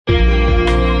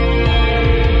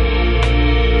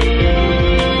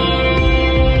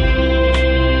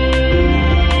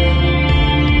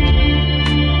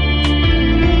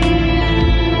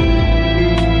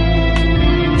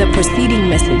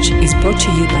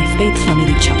by Faith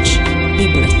Family Church. Be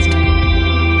blessed.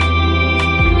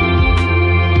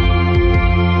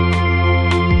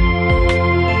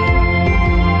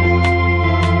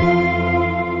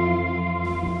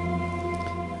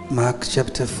 Mark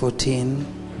chapter 14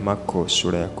 Marko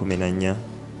sura ya 14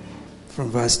 from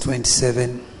verse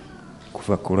 27.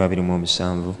 kuva ku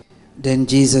 27. Then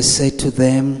Jesus said to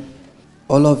them,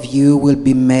 all of you will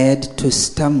be made to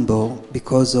stumble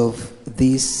because of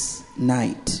this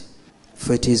night.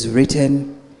 For it is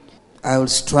written, I will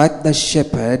strike the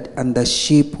shepherd and the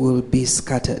sheep will be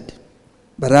scattered.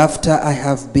 But after I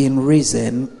have been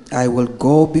risen, I will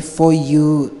go before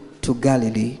you to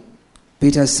Galilee.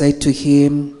 Peter said to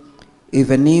him,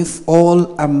 even if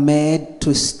all are made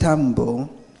to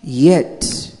stumble,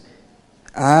 yet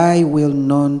I will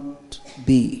not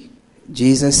be.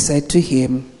 Jesus said to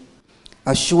him,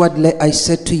 assuredly I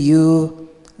said to you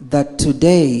that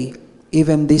today,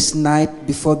 even this night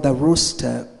before the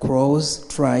rooster crows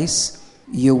thrice,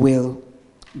 you will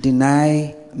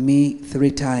deny me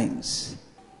 3 times.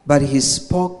 But he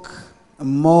spoke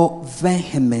more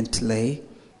vehemently,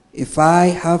 if I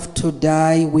have to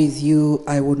die with you,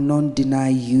 I will not deny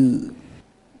you.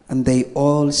 And they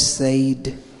all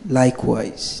said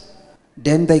likewise.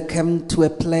 Then they came to a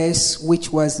place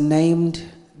which was named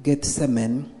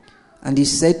Gethsemane, and he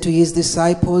said to his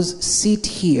disciples, sit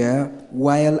here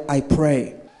while I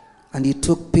pray. And he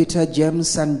took Peter,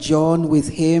 James, and John with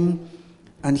him,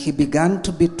 and he began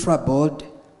to be troubled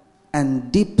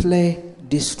and deeply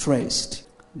distressed.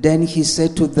 Then he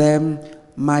said to them,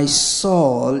 my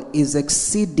soul is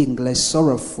exceedingly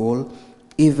sorrowful,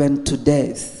 even to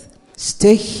death.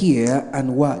 Stay here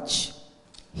and watch.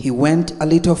 He went a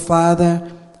little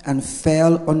farther and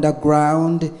fell on the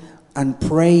ground and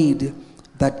prayed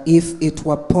that if it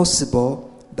were possible,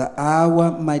 the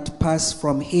hour might pass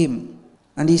from him.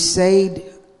 And he said,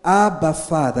 Abba,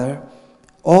 Father,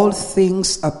 all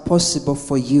things are possible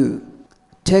for you.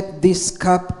 Take this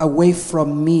cup away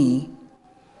from me.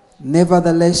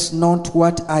 Nevertheless, not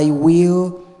what I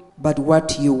will, but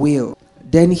what you will.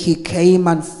 Then he came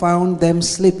and found them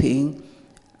sleeping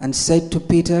and said to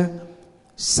Peter,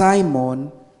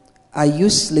 Simon, are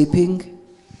you sleeping?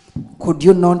 Could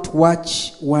you not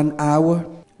watch 1 hour?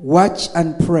 Watch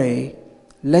and pray,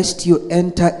 lest you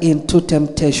enter into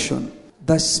temptation.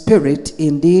 The spirit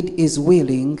indeed is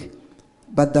willing,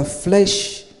 but the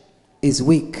flesh is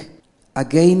weak.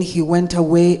 Again he went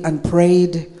away and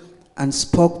prayed and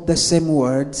spoke the same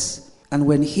words. And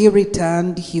when he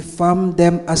returned, he found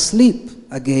them asleep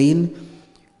again,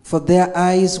 for their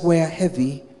eyes were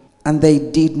heavy, and they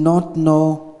did not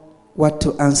know what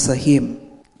to answer him.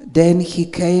 Then he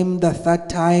came the 3rd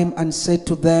time and said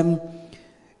to them,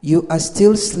 you are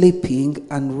still sleeping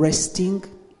and resting?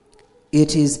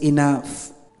 It is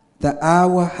enough. The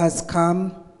hour has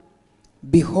come.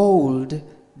 Behold,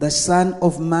 the Son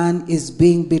of Man is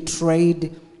being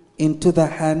betrayed into the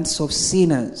hands of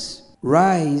sinners.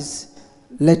 Rise,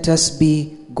 let us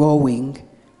be going.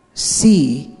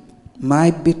 See, my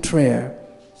betrayer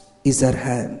is at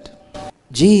hand.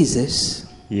 Jesus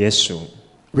Yesu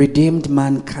redeemed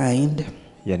mankind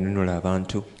yanunula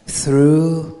abantu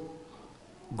through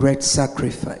great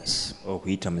sacrifice.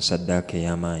 okuyita mu saddaaka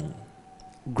ey'amaanyi.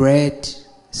 Great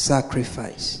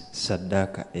sacrifice.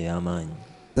 Saddaaka ey'amaanyi.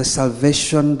 The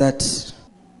salvation that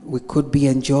we could be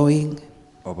enjoying,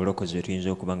 obulokozi bwe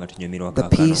tuyinza okuba nga tunyumirwa the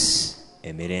kaakano, peace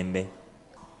emirembe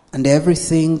and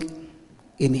everything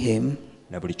in him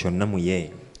na buli kyonna mu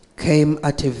ye came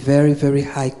at a very, very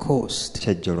high cost.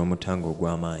 kyajja olw'omutango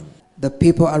ogw'amaanyi. The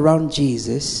people around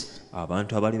Jesus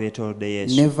Abantu abali beetoolodde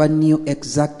Yesu never knew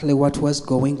exactly what was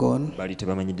going on, bali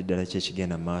tebamanyidde ddala ki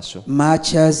ekigenda mu maaso,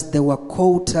 much as they were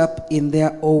caught up in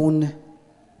their own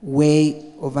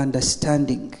way of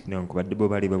understanding. newankubadde bo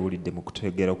baali babulidde mu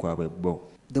kutegeera kwabwe bo.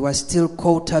 They were still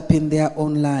caught up in their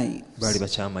own lives. Baali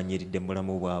bakyamanyiridde mu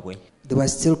bulamu bwabwe, They were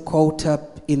still caught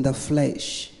up in the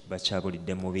flesh.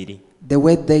 bakyabulidde mu mubiri. The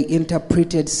way they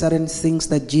interpreted certain things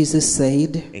that Jesus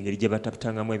said Engeri gye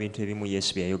bataputangamu ebintu ebimu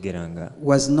Yesu bye yayogeranga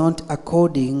was not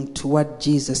according to what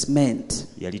Jesus meant.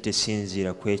 yali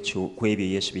tesinziira ku ebyo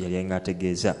Yesu bye yali nga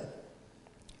ategeeza.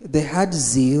 They had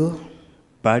zeal,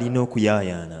 Baalina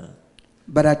okuyaayaana,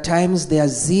 but at times their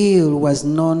zeal was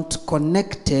not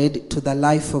connected to the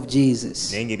life of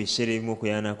Jesus. naye ng'ebiseera ebimu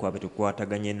okuyaana kwabwe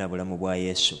tukwataganye na bulamu bwa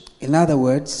Yesu. In other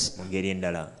words, Mu ngeri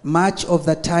endala, much of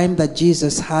the time that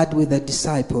Jesus had with the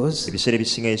disciples, ebiseera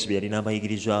ebisinga Yesu bye yalina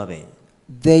abayigirizwa be,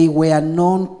 they were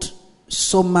not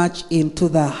so much into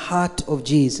the heart of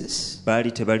Jesus.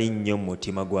 baali tebali nnyo mu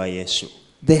mutima gwa Yesu.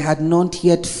 They had not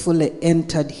yet fully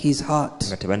entered his heart.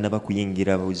 nga tebannaba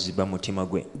kuyingira buziba mutima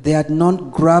gwe, They had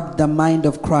not grabbed the mind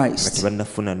of nga Christ.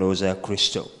 tebannafuna ndowooza ya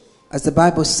Kristo. As the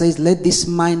Bible says, let this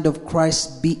mind of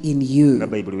Christ be in nga you.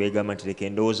 Bayibuli weegamba nti leka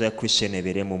endowooza ya Kristo eno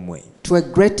ebeere mu mmwe. To a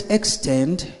great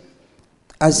extent,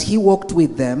 as he walked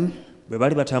with them, bwe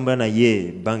baali batambula naye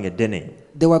ebbanga eddene,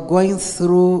 they were going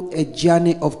through a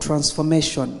journey of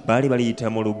transformation. baali baliyita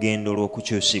mu lugendo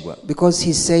lw'okukyusibwa, Because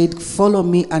he said, follow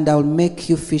me and I will make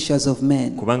you fishers of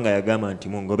men. kubanga yagamba nti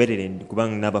mungoberere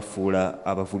kubanga nabafuula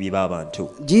abavubi b'abantu.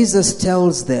 Jesus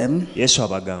tells them, Yesu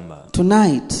abagamba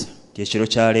tonight nti ekiro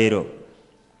kya leero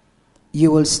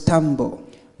you will stumble.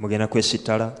 mugenda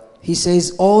kwesittala, He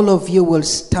says, all of you will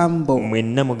stumble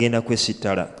mwenna mugenda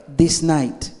kwesittala this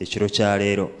night. ekiro kya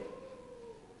leero.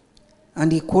 And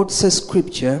he quotes a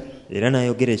scripture Era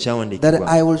n'ayogera that ekyawandiikibwa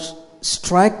I will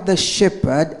strike the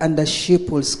shepherd and the sheep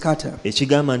will scatter.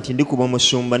 ekigamba nti ndikuba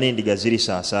omusumba n'endiga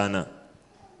zirisaasaana.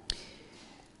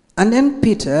 And then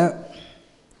Peter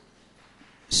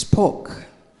spoke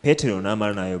Peetero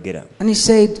n'amala n'ayogera and he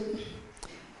said,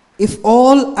 if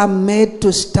all are made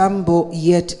to stumble,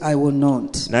 yet I will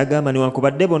not. n'agamba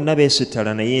newankubadde bonna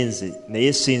beesittala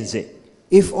naye si nze.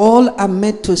 If all are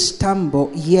made to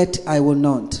stumble, yet I will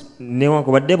not.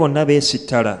 Newankubadde bonna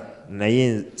beesittala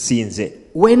naye si nze.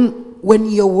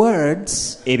 When your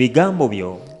words Ebigambo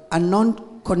byo are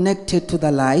not connected to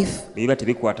the life biba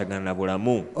tebikwatagana na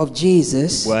bulamu of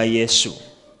Jesus, bwa Yesu,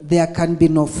 there can be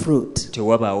no fruit.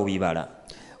 tewabaawo bibala.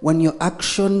 When your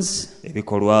actions,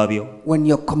 Ebikolwa byo, when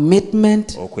your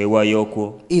commitment okwewaayo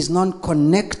kwo is not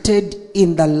connected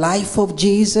in the life of biba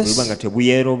Jesus, nga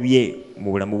tebuyeerobye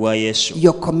mu bulamu bwa Yesu,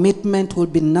 your commitment will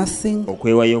be nothing.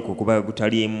 okwewaayo kwo kuba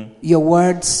kutaliimu, Your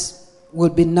words will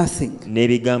be nothing.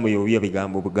 n'ebigambo byo byo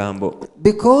bigambo bugambo.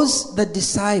 Because the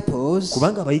disciples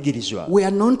Kubanga abayigirizwa were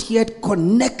not yet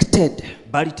connected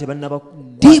bali tebannaba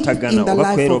deep kwatagana in the oba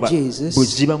life kweroba of Jesus,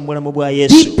 buziba mu bulamu bwa deep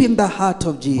Yesu, in the heart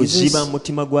of buziba Jesus. mu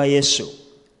mutima gwa Yesu.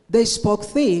 They spoke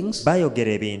things.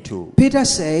 Baayogera ebintu. Peter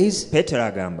says, Peetero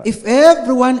agamba if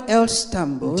everyone else nti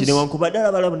stumbles, newankubadde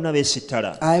abala bonna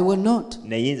beesittala I will not.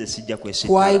 naye nze sijja Why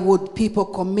kwesittala. would people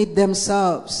commit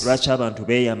themselves? Lwaki abantu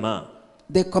beeyama,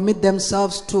 They commit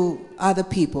themselves to other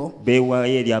people.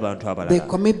 beewaayo eri abantu They abalala,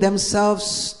 commit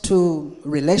themselves to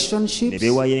ne relationships.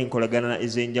 beewaayo eri enkolagana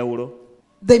ez'enjawulo,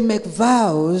 They make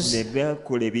vows ne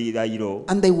bakola ebirayiro,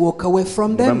 and they walk away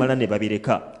from ne them. bamala ne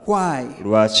babireka. Why?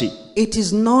 Lwaki? It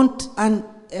is not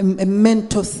a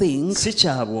mental thing. Si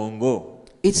kya bwongo,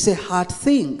 It's a heart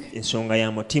thing. ensonga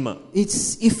ya mutima.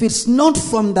 If it's not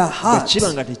from the Bwe heart,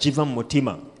 kiba nga tekiva mu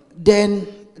mutima, then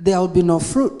there will be no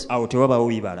fruit. awo tewabaawo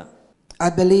bibala. I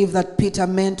believe that Peter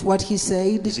meant what he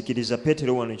said. Nzikiriza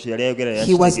Peetero wano kye yali ayogera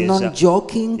He was yakitegeeza. not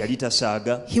joking. Yali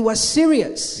tasaaga, He was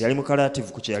serious. yali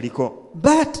mukalaativu ku kye yaliko.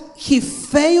 But he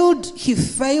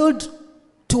failed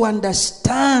to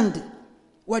understand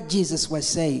what Jesus was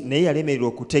saying. Naye yalemererwa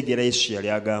okutegeera Yesu kye yali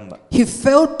agamba. He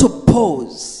failed to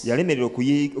pause. Yalemererwa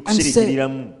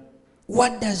okusirikiriramu.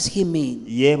 What does he mean?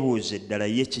 Yeebuuze ddala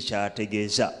ye ki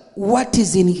ky'ategeeza. What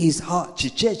is in his heart?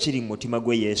 Kiki ekiri mu mutima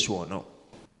gwe Yesu ono?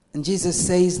 And Jesus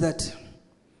says that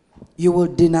you will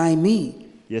deny me.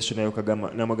 Yesu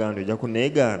n'amugamba nti ojja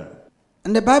kunneegaana.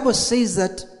 And the Bible says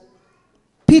that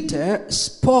Peter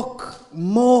spoke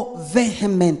more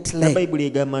vehemently. Bayibuli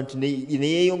egamba nti ne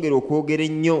yeeyongera okwogera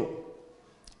ennyo.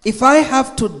 If I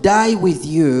have to die with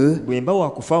you, Bwe mba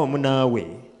waakufa wamu naawe,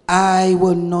 I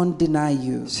will not deny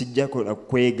you. sijja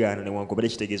kwegaana newankubadde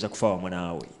kitegeeza kufa wamu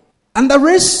naawe. And the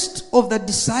rest of the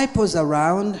disciples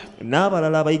around,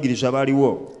 N'abalala abayigirizwa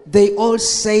baaliwo, they all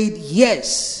said,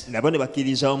 yes, nabo ne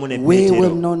bakkiriza wamu ne we will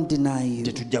Peetero, not deny you.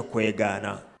 tetujja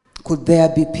kwegaana. Could there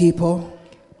be people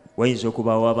Wayinza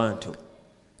okubaawo abantu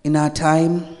in our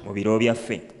time? mu biro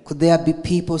byaffe, Could there be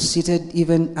people seated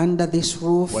even under this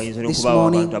roof wayinza this n'okubaawo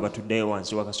abantu morning abatudde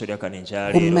wansi w'akasolya kano who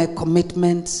enkyaleero, make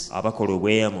commitments, abakola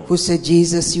obweyamo, who say,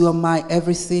 Jesus, you are my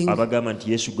everything. abagamba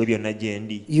nti Yesu gwe byonna gye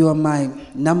ndi, You are my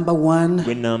number one.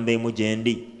 gwe nnamba emu gye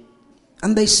ndi.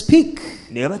 And they speak.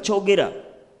 Ne bakyogera,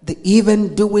 They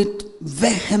even do it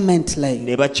vehemently.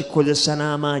 ne bakikozesa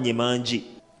n'amaanyi mangi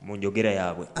mu njogera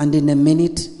yaabwe. And in a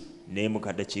minute, Naye mu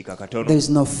kaddakiika katono there is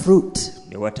no fruit.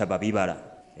 ne wataba bibala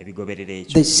ebigoberera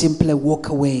ekyo. They simply walk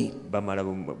away. Bamala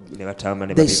ne batamba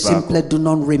ne They babivaako, simply do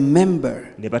not remember.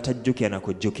 ne batajjukira na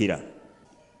kujjukira.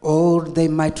 Or they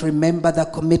might remember the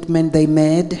commitment they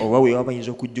made, Oba weewaba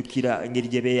bayinza okujjukira engeri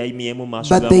gye beeyayimyemu mu maaso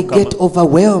but ga they get Mukama,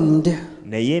 overwhelmed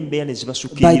naye embeera ne by the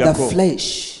zibasukkirirako,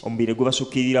 flesh. omubiri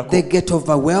gubasukkirirako, They get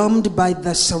overwhelmed by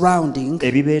the surrounding.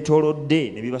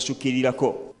 ebibeetoolodde ne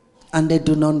bibasukkirirako. and they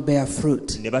do not bear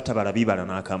fruit ne batabala bibala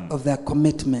n'akamu of their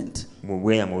commitment. mu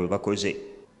bweyamo bwe bakoze.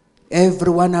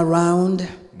 Everyone around,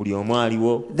 Buli omu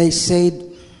aliwo they said,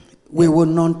 we will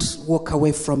not walk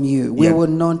away from you. We Yeah. will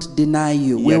not deny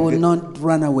you. We Yeah, will good. not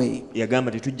run away.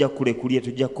 yagamba tetujja kulekulya,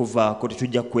 tujja kuvaako,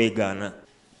 tetujja kwegaana.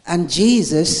 And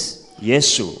Jesus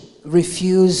Yesu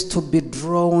refused to be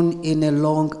drawn in a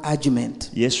long argument.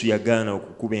 Yesu yagaana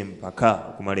okukuba empaka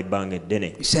okumala ebbanga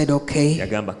eddene. He said, okay,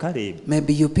 Yagamba kale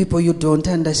maybe you people, you don't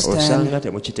osanga understand.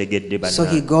 temukitegedde So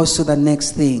he banna. goes to the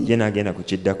next thing. Ye n'agenda ku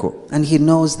kiddako And he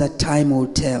knows that time will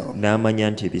tell. n'amanya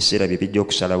nti ebiseera bye bijja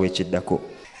okusalawo ekiddako.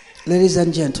 Ladies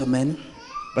and gentlemen,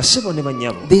 Bassebo ne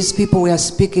bannyabo, these people were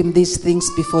speaking these things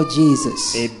before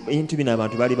Jesus. ebintu bino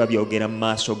abantu baali babyogera mu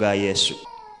maaso ga Yesu.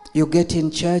 You get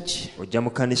in church, Ojja mu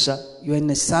kkanisa you're in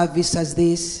a service as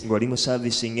this, ng'oli mu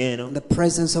saavisi ng'eno, the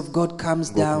presence of God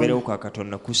comes ng'okubeerawo down, kwa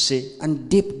Katonda kusse, and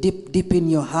deep in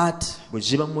your heart,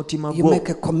 bweziba mu mutima you gwo make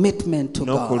a commitment to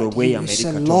n'okola God. You obweyamo say,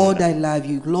 eri Lord, Katonda. I love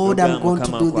you. Lord, I'm N'ogamba, going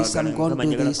to Mukama do this. I'm nkwagala, going Mukama to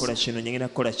do njagala this. kukola kino, njagala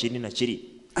kukola kiri na kiri.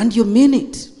 And you mean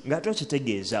it. Ng'ate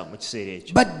okitegeeza mu kiseera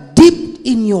ekyo. But deep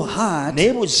in your heart,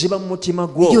 Naye bweziba mu mutima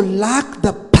you gwo lack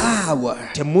the power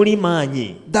temuli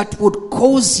maanyi that would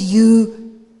cause you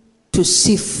to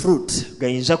see fruit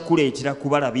gayinza kukuleetera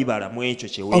kubala bibala mu ekyo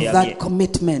kye of weeyamye. that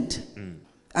commitment.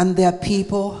 And there are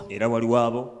people, Era waliwo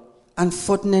abo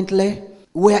unfortunately,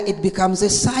 where it becomes a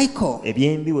cycle.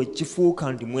 ebyembi bwe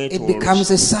kifuuka nti It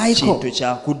becomes a cycle. kintu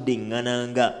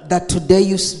kyakuddiŋŋananga. That today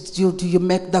you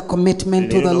make the commitment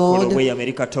to Leero the n'okola Lord, obweyamo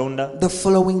eri Katonda, the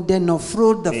following day no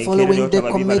fruit, the Then following day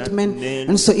Kennedy commitment. Otababibana,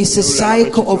 And so it's a then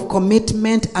cycle Ulala of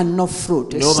commitment and no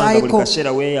fruit. A n'obanga buli cycle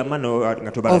kaseera weeyama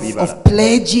nga tobala bibala. of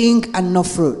pledging and no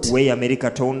fruit. Weeyama eri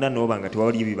Katonda n'oba nga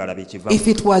tewali bibala bikivamu. If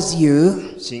it was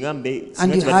you Singa and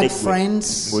you kibadde had ggwe,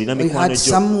 friends, ng'olina or you mikwano had gyo,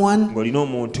 someone ng'olina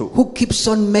omuntu who keeps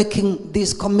on making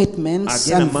these commitments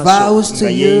agenda and mu maaso vows nga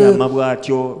to yeeyama you,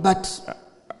 bw'atyo, but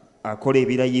akola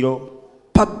ebirayiro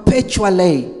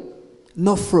perpetually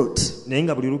no fruit, naye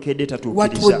nga buli lukedde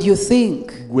what tatuukiriza. would you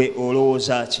think? Gwe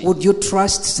olowooza ki? Would you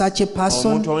trust such a Omuntu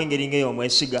person? ow'engeri ng'eyo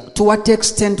omwesiga, To what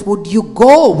extent would you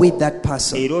go with that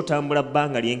person? era otambula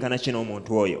bbanga lyenkana ki n'omuntu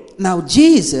oyo? Now,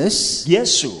 Jesus,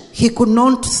 Yesu he could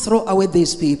not throw away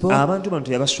these people abantu bano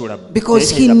teyabasuula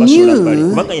because he teyayinza kubasuula bbali, knew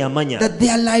kubanga yamanya that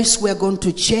their lives were going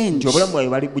to change. nti obulamu bwabwe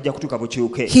bali bujja kutuuka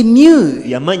bukyuke. He knew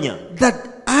Yamanya that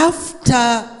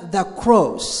after the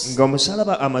cross,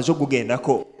 ng'omusalaba amaze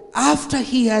okugendako, after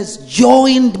he has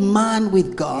joined man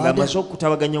with ng'amaze God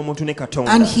okutabaganya omuntu ne Katonda,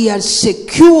 and he has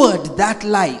secured that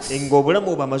life,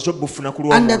 ng'obulamu bwe amaze obufuna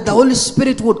ku and that the lw'omuntu, Holy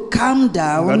Spirit would come nga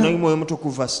down n'omwoyo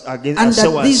omutukuvu and asse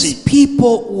that these wansi,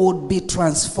 people would be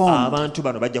transformed. abantu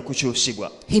bano bajja kukyusibwa.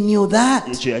 He knew that.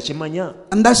 Ekyo yakimanya.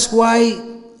 And that's why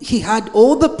he had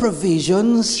all the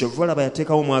provisions, Kyova olaba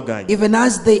yateekawo omwaganyi, even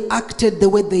as they acted the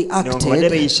way they newankubadde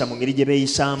acted. beeyisa mu ngeri gye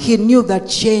beeyisaamu, He knew that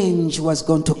change was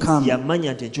going to come.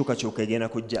 yamanya nti enkyukakyuka egenda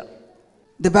kujja.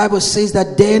 The Bible says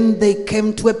that then they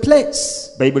came to a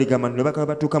place Bayibuli gamba nti ne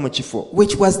batuuka mu kifo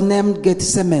which was named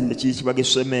Gethsemane. ekiyitibwa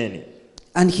Getsemane,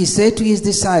 And he said to his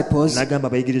disciples, n'agamba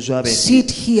abayigirizwa be nti,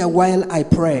 sit here while I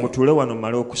pray. mutuule wano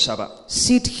mmale okusaba,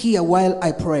 Sit here while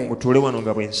I pray. mutuule wano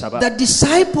nga bwe nsaba. The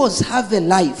disciples have a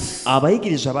life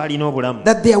Abayigirizwa baalina obulamu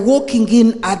that they are walking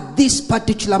in at this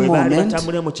particular bwe baali moment.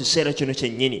 batambulira mu kiseera kino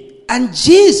kyennyini, And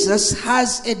Jesus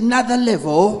has another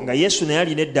level nga Yesu naye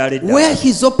alina eddaala where eddala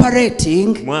he's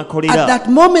operating at mwakolera that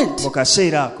moment. mu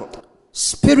kaseera ako.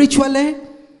 Spiritually,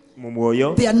 Mu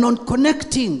mwoyo they are not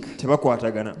connecting.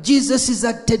 tebakwatagana. Jesus is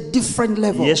at a different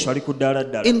level. Yesu ali ku ddaala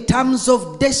ddala, In terms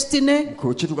of destiny,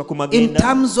 kituuka ku in magenda,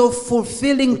 terms of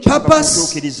fulfilling kituuka ku purpose,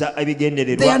 kutuukiriza they are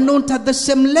ebigendererwa, not at the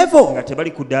same nga level.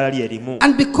 tebali ku ddaala lye limu.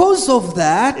 And because of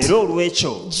that, Era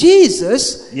olw'ekyo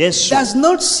Jesus Yesu does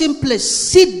not simply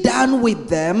sit down with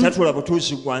them tatula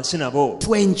butuuzi wansi nabo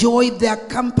to enjoy their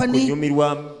company,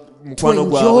 kunyumirwa to mukwano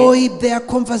gwabwe, enjoy their kunyumirwa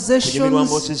conversations.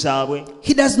 mboozi zaabwe.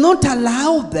 He does not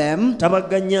allow them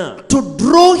Tabaganya to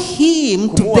draw him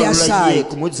to their kumuwalula ye, side.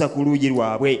 kumuzza ku luuyi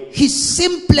lwabwe. He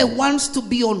simply wants to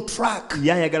be on track.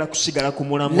 Ye ayagala kusigala ku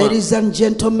mulamwa. Ladies and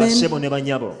gentlemen, Bassebo ne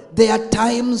banyabo, there are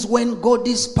times when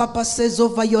God's purposes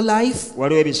over your life.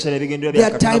 waliwo ebiseera ebigendera There bya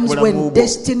are Katonda times ku bulamu when bwo,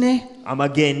 destiny,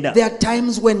 amagenda. there are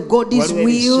times when God's Waliwo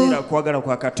ebiseera will kwagala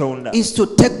kwa Katonda is to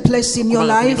take place in your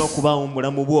kubanga kulina life. okubaawo mu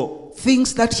bulamu bwo.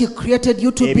 Things that He created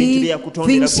you to Ebintu be, bye yakutondera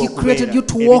things He okubeera, created you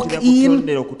to ebintu walk bye in.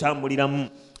 yakutondera okutambuliramu.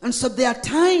 And so there are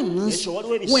times Ekyo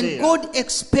waliwo ebiseera when God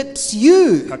expects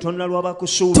you Katonda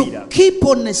lw'abakusuubira to keep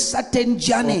on a certain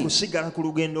journey, okusigala ku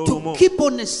lugendo to olumu keep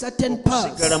on a certain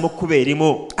path. okusigala mu kkubo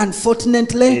erimu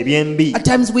Unfortunately, ebyembi at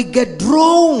times we get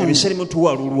drawn. ebiseera mu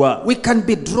tuwalulwa We can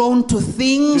be drawn to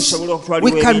things. tusobola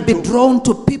okutwalibwa We can be ebintu drawn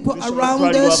to people tusobola around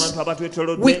okutwalibwa us. abantu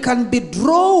abatwetolodde We can be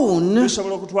drawn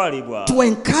tusobola okutwalibwa to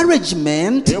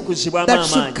encouragement ey'okuzibwamu that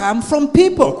should amaanyi come from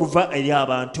people. okuva eri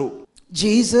abantu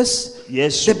Jesus,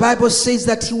 Yesu the Bible says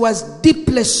that he was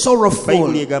deeply bayibuli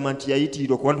sorrowful. egamba nti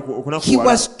yayitirirwa He okunakuwala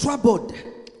was troubled,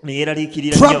 ne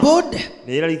yeeraliikirira nnyo troubled,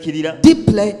 ne yeeraliikirira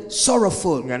deeply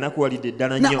sorrowful. nga nakuwalidde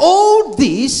ddala Now, nnyo all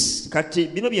this, kati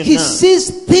bino he byonna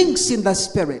sees things in the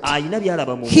spirit. ayina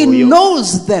byalaba mu He mwoyo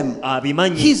knows them.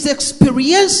 abimanyi He's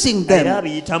experiencing era them.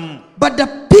 abiyitamu But the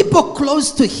people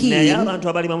close to naye him abantu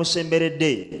abali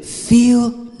bamusemberedde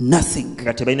feel nothing.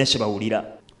 nga tebalina kye bawulira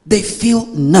They feel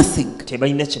nothing.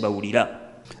 tebalina kye bawulira.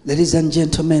 Ladies and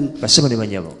gentlemen, Basebo ne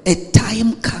banyabo, a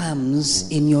time comes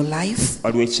in your life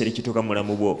waliwo ekiseera ekituuka mu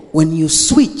mulamu bwo when you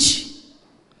switch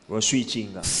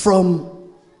oswikinga from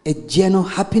a general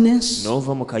happiness,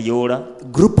 n'ova mu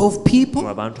kayoola group of mu people,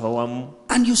 abantu awamu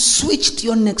and you switch to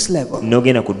your next level.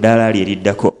 n'ogenda ku ddaala lye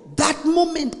eriddako. That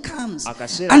moment comes,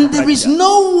 Akaseera and there is kakajja.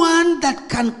 no one that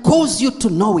can cause you to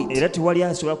know it. Era tewali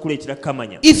asobola kuleetera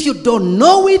kamanya. If you don't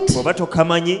know it, Bw'oba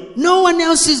tokamanyi no one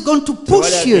else is going to tewali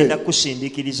push agenda you.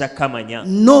 kusindiikiriza kamanya.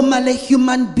 Normally,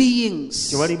 human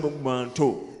beings, Tewali mu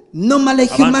bantu normally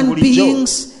human Abantu bulijjo.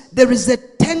 beings, there is a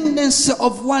tendency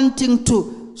of wanting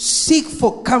to seek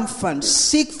for comfort,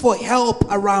 seek for help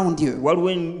around you, waliwo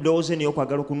endowooza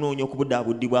n'okwagala okunoonya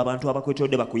okubudaabuddibwa abantu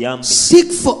abakwetodde bakuyambe,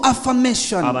 seek for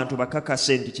affirmation abantu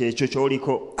bakakase nti kyekyo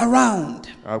ky'oliko around.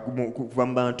 kuva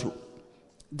mu bantu.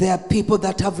 There are people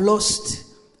that have lost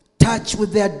touch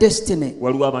with their destiny.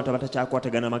 Waliwo abantu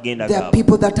abatakyakwatagana magenda There are gaabwe.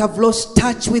 people that have lost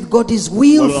touch with God's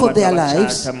will Waliwo for abantu their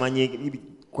lives abakyatamanyi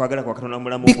kwagala kwa Katonda mu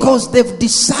bulamu because bwabwe. they've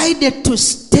decided to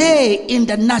stay in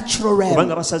the natural Kubanga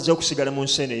realm. basazeewo okusigala mu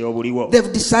nsi eno ey'obuliwo.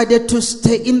 They've decided to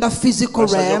stay in the physical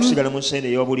Basazeewo realm. okusigala mu nsi eno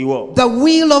ey'obuliwo. The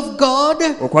will of God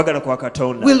Okwagala kwa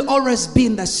Katonda will always be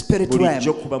in the spirit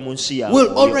bulijjo realm, kuba mu nsi will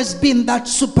yaabwe. always be in that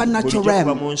supernatural Bulijjo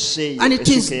kuba mu realm. nsi And it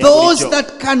is essuuka eya those bulijjo.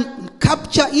 that can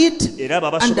capture it, Era abo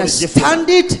abasobola understand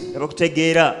it, ne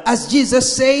bakutegeera as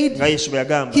Jesus said. nga Yesu bwe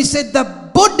yagamba He said the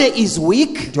body is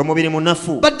weak, nti omubiri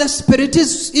munafu but the spirit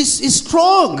is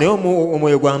strong. naye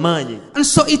omwoyo gw'amaanyi. And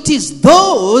so it is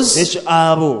those Ekyo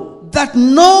abo that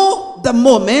know the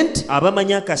moment,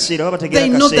 abamanyi akaseera oba they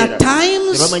bategeera know the akaseera ne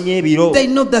times, bamanya ebiro they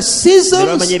know the ne seasons,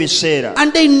 bamanya ebiseera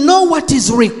and they know what is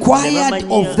ne required of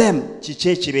bamanya them. kiki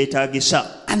ekibeetaagisa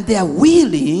And they are era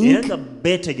willing nga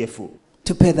beetegefu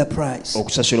to pay the price.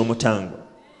 okusasula omutango.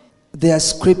 There are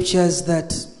scriptures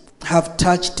that have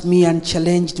touched me and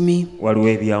challenged me Waliwo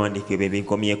ebyawandiikibwa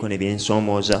ebinkomyeko ne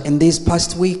byensoomooza in these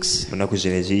past weeks, mu nnaku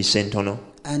zino eziyise ntono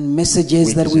and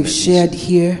messages that we've shared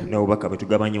here. n'obubaka bwe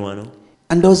tugabanye wano.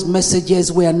 And those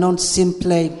messages were not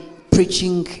simply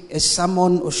preaching a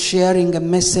sermon or sharing a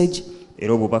message.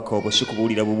 Era obubaka obwo si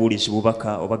kubuulira bubuulizi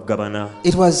bubaka oba kugabana,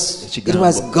 It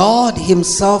was God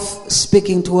Himself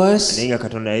speaking to us, naye nga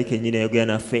Katonda ye kennyini ayogera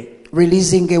naffe,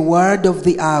 releasing a word of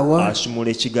the hour asumula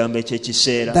ekigambo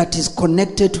eky'ekiseera that is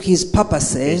connected to His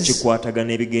purposes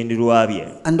ekikwatagana ebigendererwa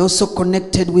bye and also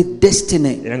connected with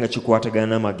destiny. era nga kikwatagana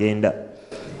n'amagenda.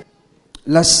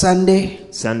 Last Sunday,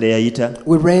 Sande yayita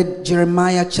we read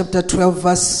Jeremiah chapter 12,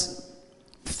 verse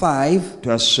 5.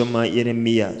 twasoma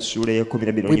Yeremiya ssuula y'ekumi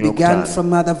We began n'okutaano.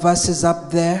 from other verses up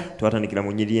there. Twatandikira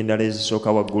mu nnyiriri endala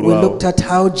ezisooka waggulu We awo. looked at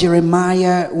how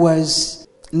Jeremiah was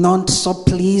not so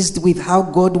pleased with how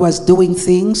God was doing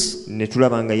things. Ne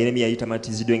tulaba nga Yeremiya yali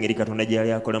tamatiziddwa engeri Katonda gye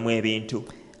yali akolamu ebintu.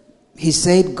 He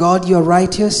said, God, you're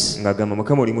righteous. Ng'agamba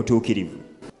Mukama oli mutuukirivu.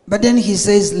 But then he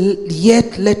says,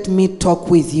 yet let me talk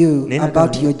with you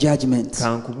about your judgments.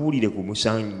 Kankubuulire ku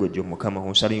musango gwo Mukama, ku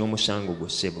nsala y'omusango gwo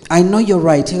ssebo. I know you're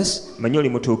righteous, Manyi oli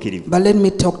mutuukirivu. but let me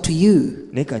talk to you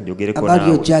Naye kanjogereko about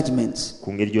your naawe judgments.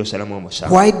 ku ngeri gy'osalamu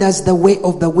omusango. Why does the way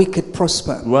of the wicked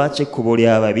prosper? Lwaki ekkubo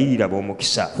ly'ababi liraba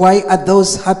omukisa? Why are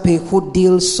those happy who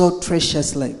deal so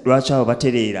treacherously? Lwaki abo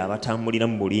batereera abatambulira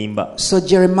mu bulimba? So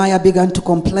Jeremiah began to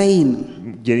complain.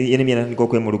 Yeremiya n'atandika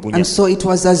okwemulugunya. And so it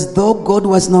was as though God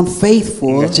was not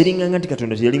faithful. Nga kiringanga nti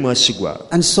Katonda teyali mwasigwa.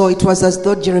 And so it was as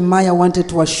though Jeremiah wanted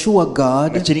to assure Nga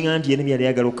God, kiringanga nti Yeremiya yali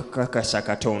ayagala okukakasa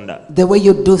Katonda. the way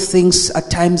you do things at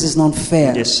times is not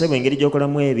fair. Nti ssebo engeri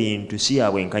gy'okolamu ebintu si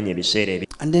ya bwenkanya ebiseera ebi.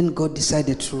 And then God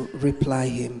decided to reply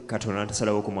him. Katonda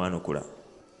n'tasalawo okumwanukula.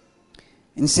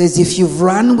 And says, if you've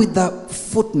run with the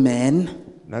footmen,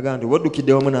 naga nti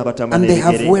woddukidde wamu n'abatama and they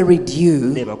have n'ebigere wearied you,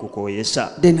 ne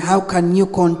bakukooyesa, then how can you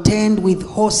contend with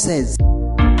horses?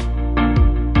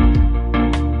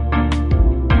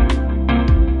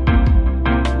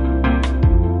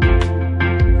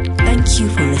 Thank you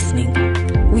for listening.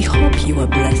 We hope you are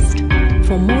blessed.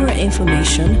 For more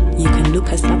information, you can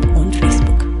look us up on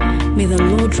Facebook. May the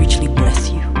Lord richly bless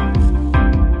you.